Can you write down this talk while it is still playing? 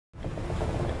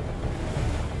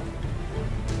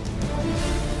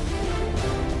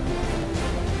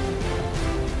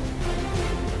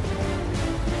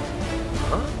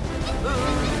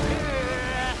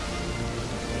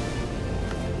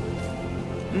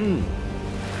You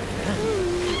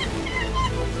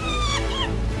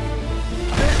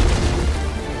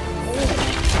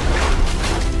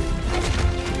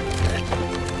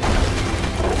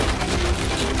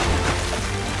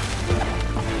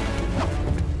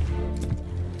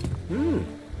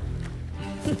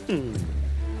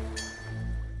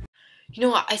know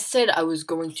what, I said I was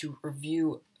going to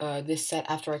review this set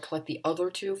after I collect the other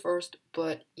two first,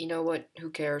 but you know what, who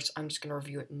cares, I'm just going to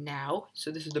review it now.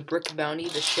 So this is the Brick Bounty,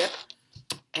 the ship,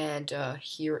 and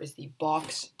here is the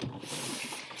box.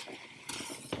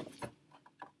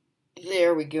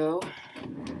 There we go.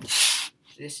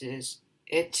 This is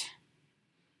it.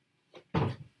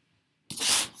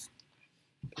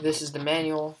 This is the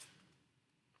manual.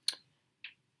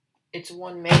 It's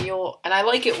one manual, and I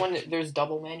like it when there's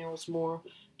double manuals more,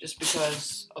 just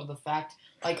because of the fact,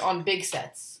 like on big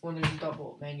sets, when there's a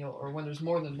double manual, or when there's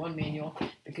more than one manual,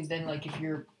 because then, like, if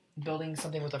you're building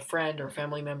something with a friend or a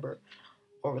family member,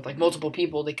 or with, like, multiple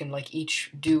people, they can, like, each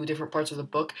do different parts of the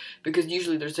book, because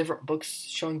usually there's different books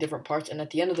showing different parts, and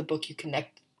at the end of the book, you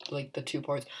connect, like, the two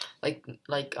parts.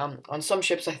 On some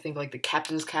ships, I think, like, the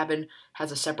captain's cabin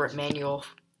has a separate manual,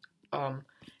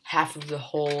 half of the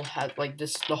hull has, like, the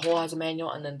hull has a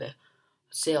manual, and then the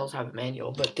sails have a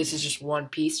manual, but this is just one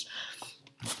piece.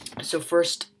 So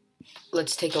first,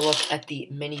 let's take a look at the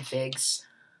minifigs,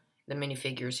 the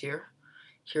minifigures here.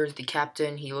 Here's the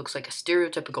captain. He looks like a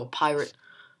stereotypical pirate.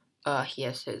 He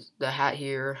has the hat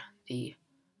here, the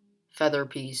feather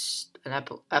piece, and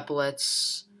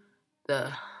epaulets,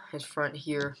 his front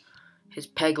here, his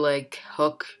peg leg,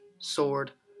 hook,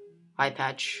 sword, eye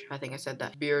patch. I think I said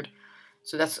that. Beard.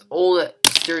 So that's all that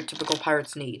stereotypical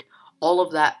pirates need. All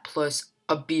of that plus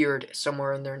a beard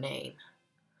somewhere in their name.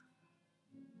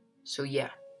 So yeah.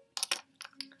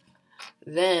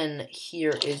 Then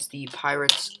here is the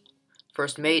pirate's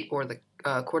first mate, or the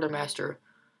quartermaster.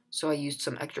 So I used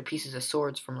some extra pieces of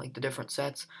swords from, like, the different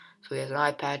sets. So he has an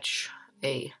eye patch,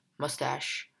 a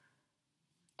mustache.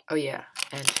 Oh yeah,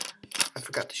 and I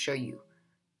forgot to show you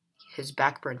his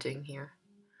back printing here.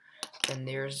 And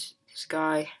there's this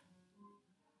guy.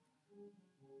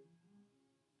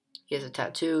 He has a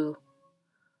tattoo,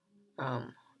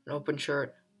 an open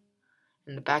shirt.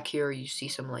 In the back here, you see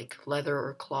some, like, leather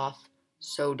or cloth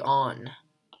sewed on.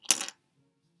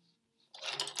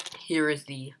 Here is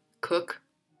the cook.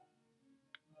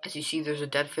 As you see, there's a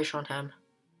dead fish on him,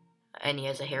 and he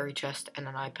has a hairy chest and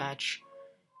an eye patch,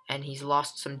 and he's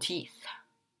lost some teeth.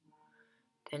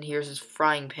 Then here's his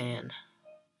frying pan,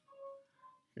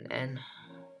 and then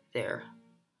there.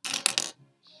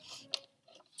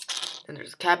 Then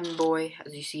there's the cabin boy.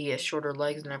 As you see, he has shorter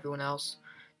legs than everyone else.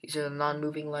 These are the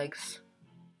non-moving legs.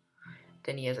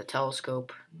 Then he has a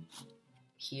telescope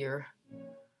here,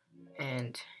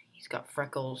 and he's got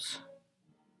freckles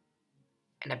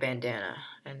and a bandana,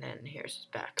 and then here's his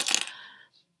back.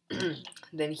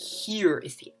 Then here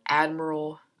is the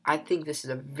Admiral. I think this is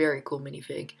a very cool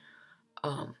minifig.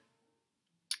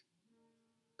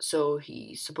 So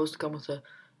he's supposed to come with a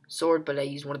sword, but I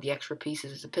used one of the extra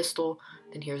pieces as a pistol.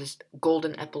 Then here's his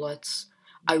golden epaulets.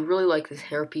 I really like this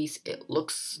hairpiece. It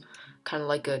looks kind of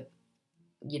like a,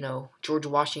 you know, George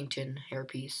Washington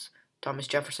hairpiece. Thomas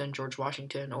Jefferson, George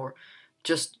Washington, or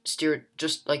just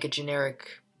like a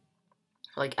generic,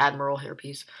 like, Admiral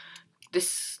hairpiece.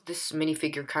 This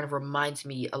minifigure kind of reminds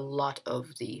me a lot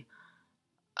of the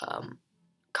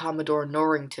Commodore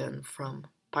Norrington from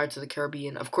Pirates of the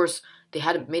Caribbean. Of course, they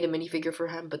hadn't made a minifigure for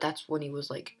him, but that's when he was,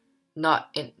 like, not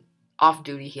in off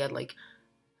duty. He had, like,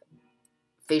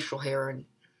 facial hair, and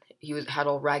he had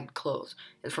all ragged clothes.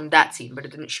 It's from that scene, but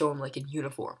it didn't show him, like, in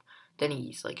uniform. Then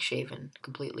he's, like, shaven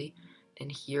completely. Then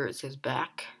here is his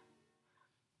back,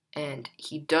 and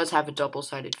he does have a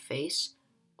double-sided face.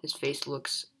 His face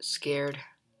looks scared.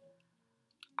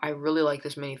 I really like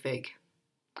this minifig.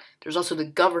 There's also the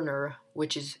Governor,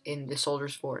 which is in the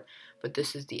Soldier's Fort, but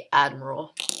this is the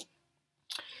Admiral.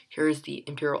 Here is the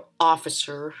Imperial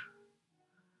Officer,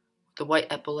 the white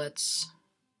epaulets,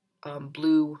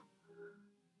 blue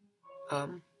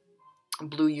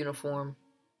uniform,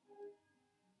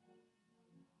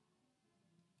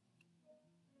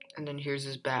 and then here's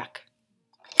his back.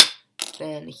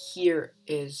 Then here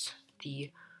is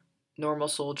the normal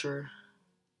soldier.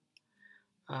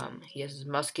 He has his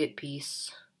musket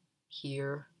piece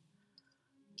here.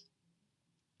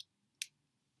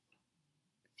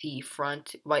 The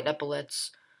front, white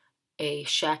epaulets, a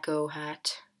shako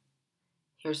hat.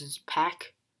 Here's his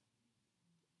pack.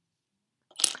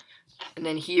 And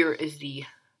then here is the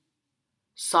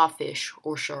sawfish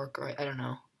or shark, or I don't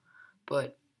know.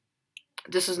 But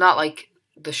this is not like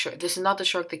the shark. This is not the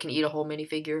shark that can eat a whole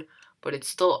minifigure, but it's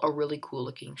still a really cool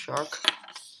looking shark.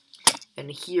 And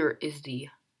here is the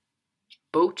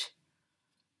boat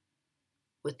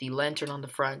with the lantern on the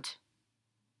front,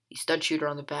 the stud shooter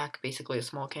on the back, basically a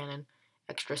small cannon,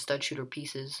 extra stud shooter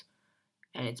pieces,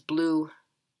 and it's blue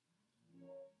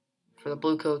for the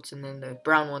blue coats, and then the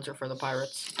brown ones are for the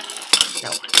pirates. Now,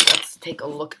 let's take a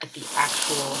look at the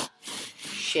actual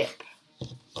ship.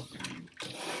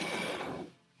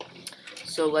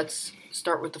 So let's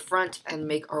start with the front and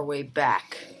make our way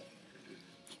back.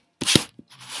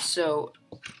 So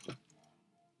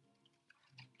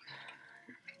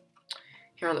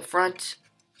here on the front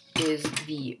is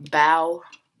the bow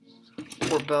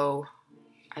or bow.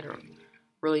 I don't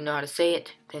really know how to say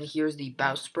it. Then here's the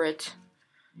bowsprit,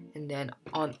 and then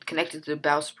connected to the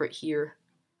bowsprit here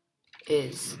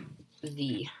is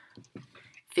the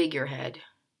figurehead,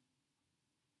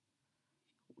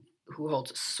 who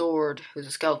holds a sword, who's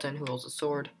a skeleton who holds a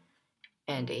sword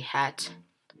and a hat.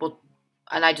 Well,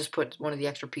 and I just put one of the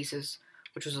extra pieces,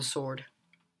 which was a sword,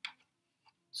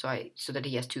 so that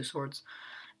he has two swords.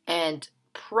 And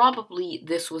probably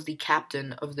this was the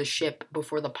captain of the ship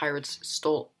before the pirates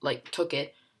took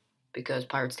it, because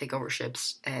pirates take over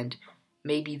ships, and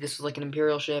maybe this was like an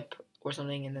imperial ship or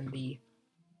something, and then the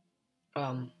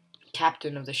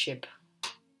captain of the ship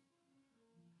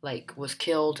was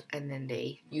killed, and then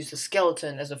they used the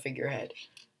skeleton as a figurehead,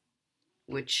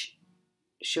 which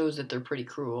shows that they're pretty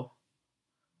cruel.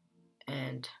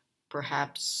 And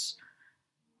perhaps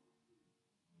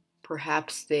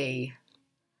they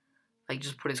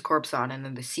just put his corpse on, and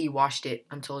then the sea washed it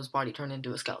until his body turned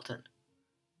into a skeleton.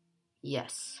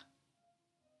 Yes,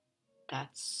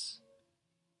 that's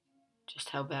just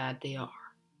how bad they are.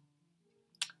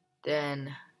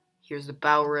 Then here's the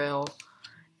bow rail,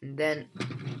 and then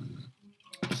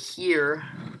here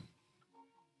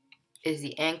is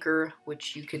the anchor,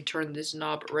 which you can turn this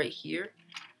knob right here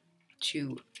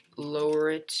to lower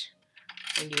it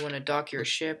when you want to dock your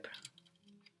ship,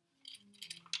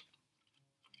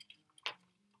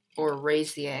 or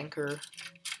raise the anchor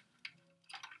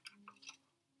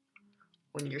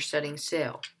when you're setting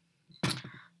sail.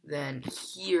 Then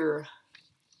here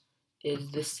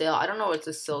is the sail. I don't know what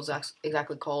this sail is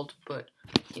exactly called, but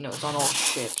it's on all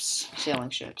ships, sailing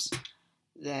ships.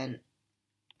 Then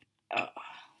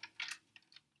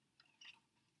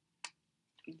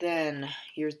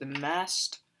here's the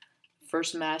mast.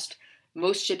 First mast.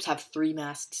 Most ships have 3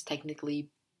 masts technically,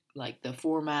 like the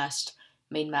foremast,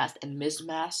 main mast, and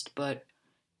mizzenmast, but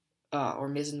or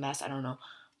mizzenmast, I don't know.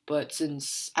 But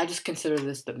since I just consider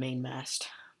this the main mast,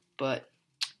 but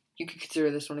you can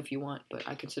consider this one if you want, but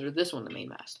I consider this one the main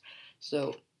mast.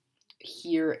 So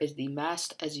here is the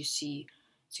mast. As you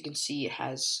can see, it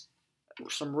has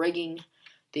some rigging.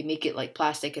 They make it like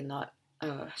plastic and not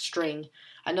string.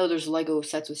 I know there's Lego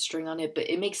sets with string on it, but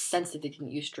it makes sense that they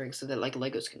didn't use string, so that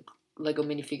Lego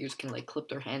minifigures can clip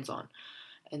their hands on.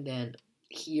 And then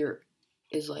here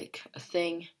is a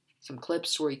thing, some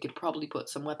clips where you could probably put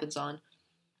some weapons on.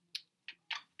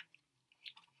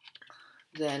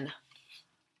 Then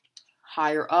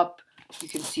higher up, you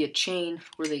can see a chain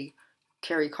where they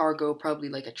carry cargo, probably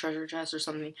like a treasure chest or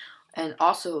something. And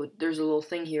also, there's a little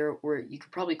thing here where you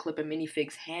could probably clip a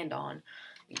minifig's hand on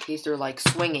in case they're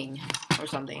swinging or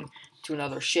something to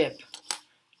another ship,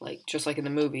 just like in the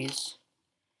movies.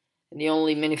 And the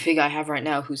only minifig I have right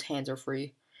now whose hands are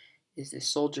free is this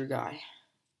soldier guy,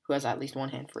 who has at least one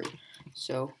hand free.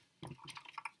 So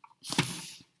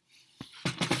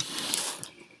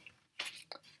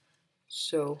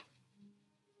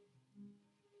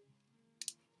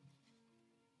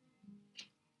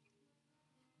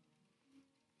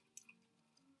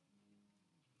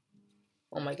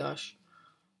oh my gosh.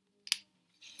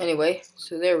 Anyway,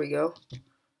 so there we go.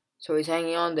 So he's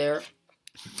hanging on there.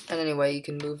 And anyway, you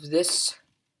can move this,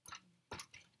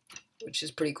 which is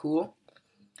pretty cool.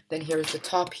 Then here's the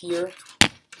top here.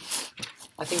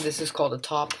 I think this is called a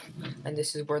top. And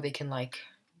this is where they can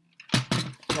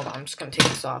hold on, I'm just going to take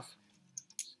this off.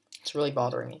 It's really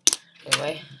bothering me.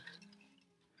 Anyway,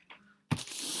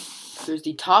 there's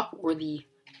the top where the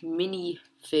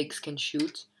minifigs can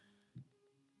shoot.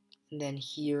 And then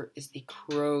here is the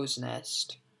crow's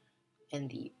nest and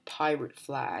the pirate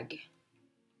flag.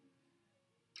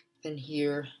 Then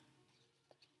here,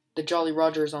 the Jolly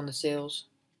Roger is on the sails.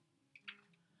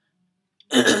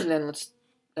 And then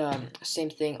same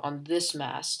thing on this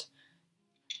mast,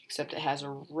 except it has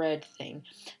a red thing.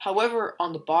 However,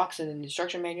 on the box and in the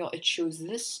instruction manual, it shows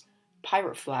this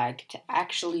pirate flag to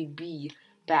actually be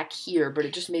back here, but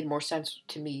it just made more sense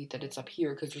to me that it's up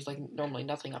here, because there's normally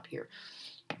nothing up here.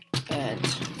 And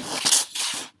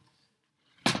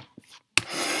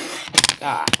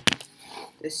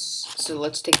So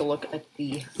let's take a look at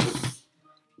the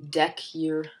deck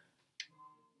here.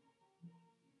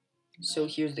 So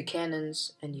here's the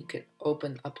cannons, and you can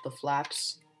open up the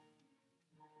flaps.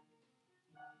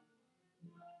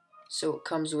 So it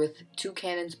comes with 2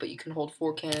 cannons, but you can hold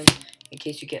 4 cannons in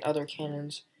case you get other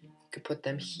cannons. You can put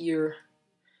them here,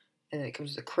 and then it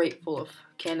comes with a crate full of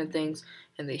cannon things,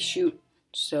 and they shoot.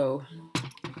 So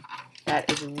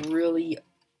that is really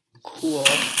cool.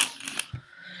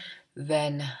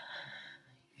 Then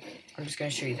I'm just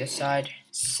going to show you this side.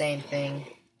 Same thing.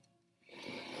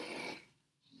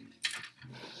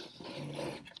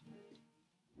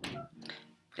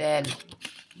 Then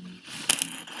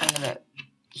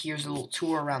here's a little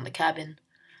tour around the cabin.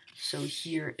 So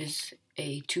here is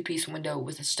a 2-piece window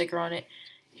with a sticker on it.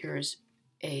 Here's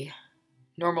a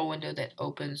normal window that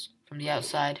opens from the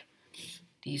outside.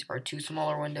 These are 2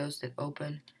 smaller windows that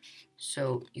open.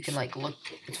 So you can like look,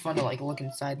 it's fun to like look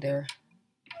inside there.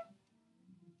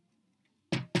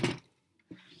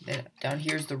 Then down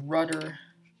here's the rudder.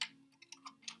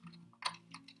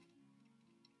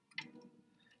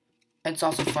 And it's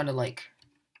also fun to like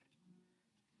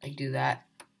do that.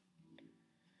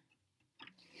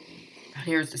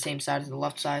 Here's the same side as the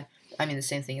left side. I mean the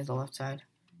same thing as the left side.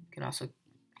 You can also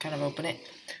kind of open it.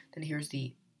 Then here's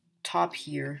the top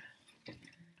here.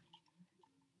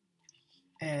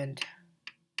 And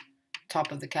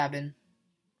top of the cabin.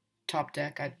 Top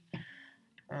deck. I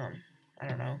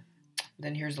don't know.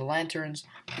 Then here's the lanterns.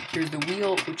 Here's the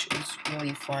wheel, which is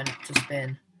really fun to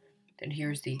spin. Then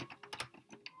here's the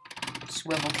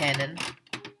swivel cannon,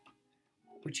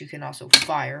 which you can also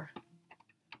fire.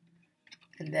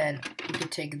 And then you can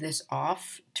take this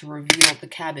off to reveal the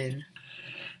cabin.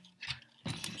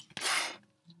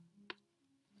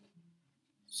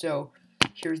 So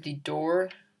here's the door.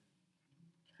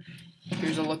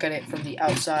 Here's a look at it from the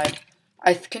outside.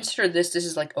 I consider this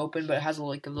is like open, but it has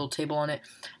like a little table on it.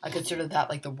 I consider that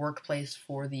like the workplace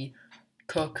for the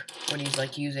cook when he's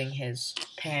like using his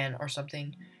pan or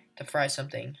something to fry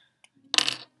something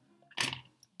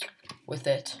with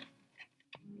it.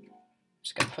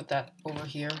 Just gonna put that over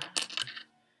here,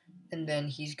 and then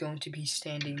he's going to be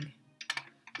standing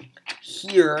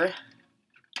here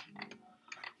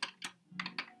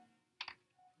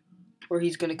where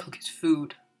he's gonna cook his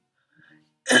food.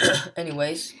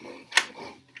 Anyways,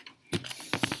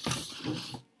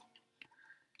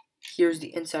 here's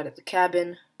the inside of the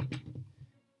cabin.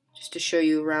 Just to show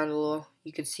you around a little,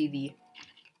 you can see the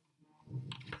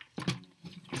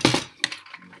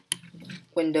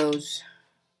windows.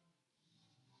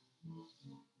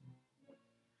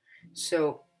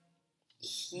 So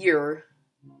here,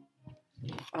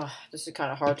 this is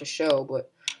kind of hard to show,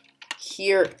 but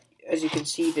here, as you can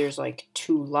see, there's like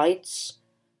 2 lights,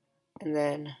 and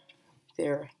then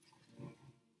there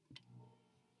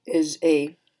is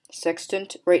a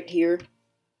sextant right here.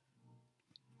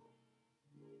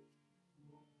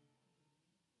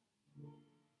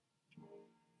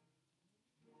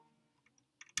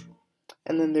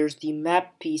 And then there's the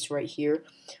map piece right here,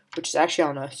 which is actually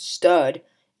on a stud,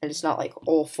 and it's not like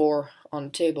all 4 on a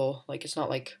table. Like, it's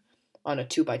not like on a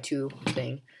 2x2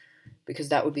 thing, because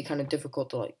that would be kind of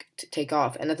difficult to take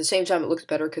off. And at the same time, it looks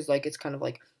better because like it's kind of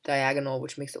like diagonal,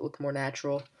 which makes it look more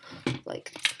natural,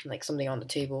 like something on the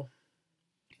table.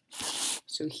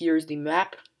 So here's the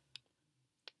map.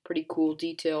 Pretty cool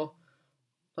detail.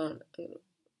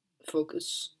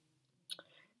 Focus.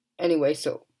 Anyway,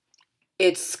 so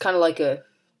it's kind of like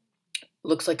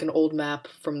looks like an old map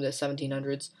from the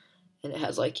 1700s, and it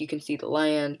has like, you can see the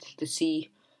land, the sea,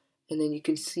 and then you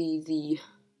can see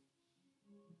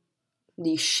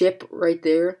the ship right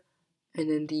there, and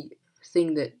then the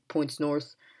thing that points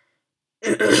north,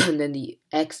 and then the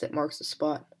X that marks the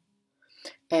spot.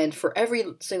 And for every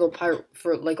single pirate,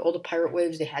 for like all the pirate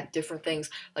waves, they had different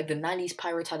things. Like the 90s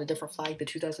pirates had a different flag, the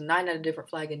 2009 had a different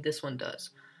flag, and this one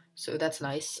does. So that's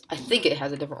nice. I think it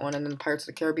has a different one, and then Pirates of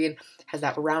the Caribbean has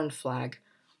that round flag.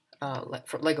 Like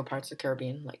for Lego Pirates of the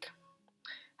Caribbean, like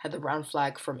had the round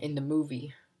flag from in the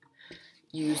movie,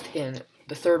 used in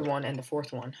the 3rd one and the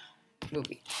 4th one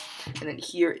movie. And then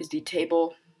here is the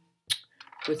table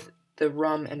with the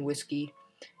rum and whiskey,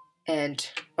 and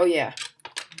oh yeah,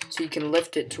 so you can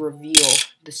lift it to reveal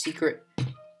the secret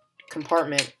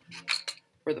compartment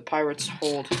where the pirates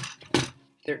hold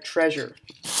their treasure.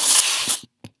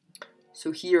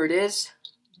 So here it is.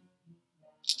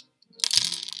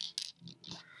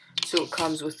 So it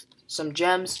comes with some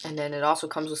gems, and then it also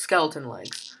comes with skeleton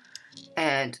legs.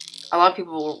 And a lot of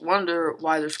people wonder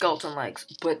why they're skeleton legs,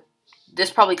 but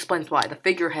this probably explains why. The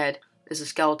figurehead is a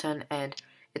skeleton, and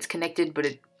it's connected, but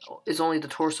it is only the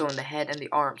torso and the head and the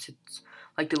arms. It's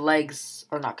like the legs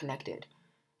are not connected.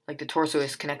 Like the torso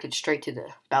is connected straight to the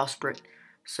bowsprit.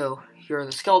 So here are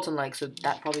the skeleton legs. So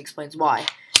that probably explains why.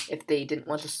 If they didn't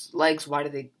want the legs, why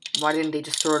didn't they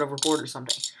just throw it overboard or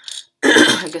something?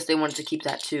 I guess they wanted to keep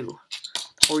that too,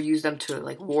 or use them to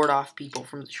like ward off people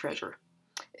from the treasure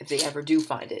if they ever do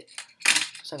find it.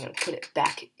 So I'm gonna put it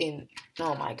back in.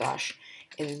 Oh my gosh,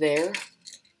 in there.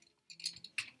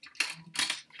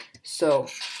 So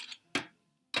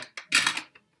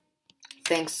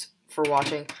thanks for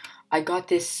watching. I got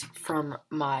this from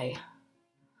my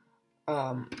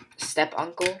step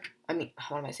uncle. I mean,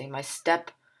 what am I saying? My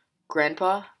step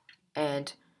grandpa,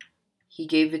 and he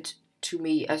gave it to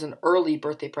me as an early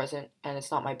birthday present, and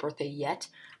it's not my birthday yet,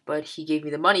 but he gave me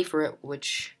the money for it,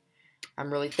 which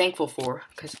I'm really thankful for,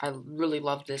 because I really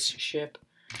love this ship,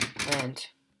 and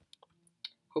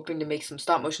hoping to make some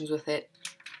stop motions with it,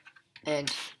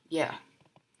 and yeah.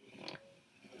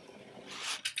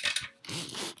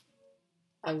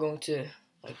 I'm going to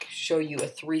like show you a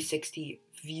 360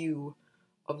 view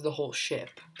of the whole ship.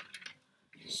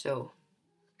 So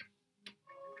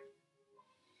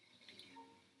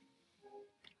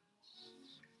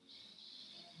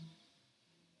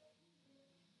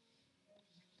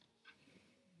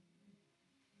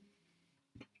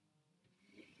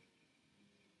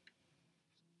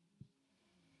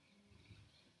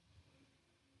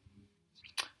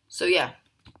yeah.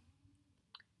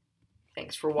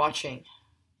 Thanks for watching.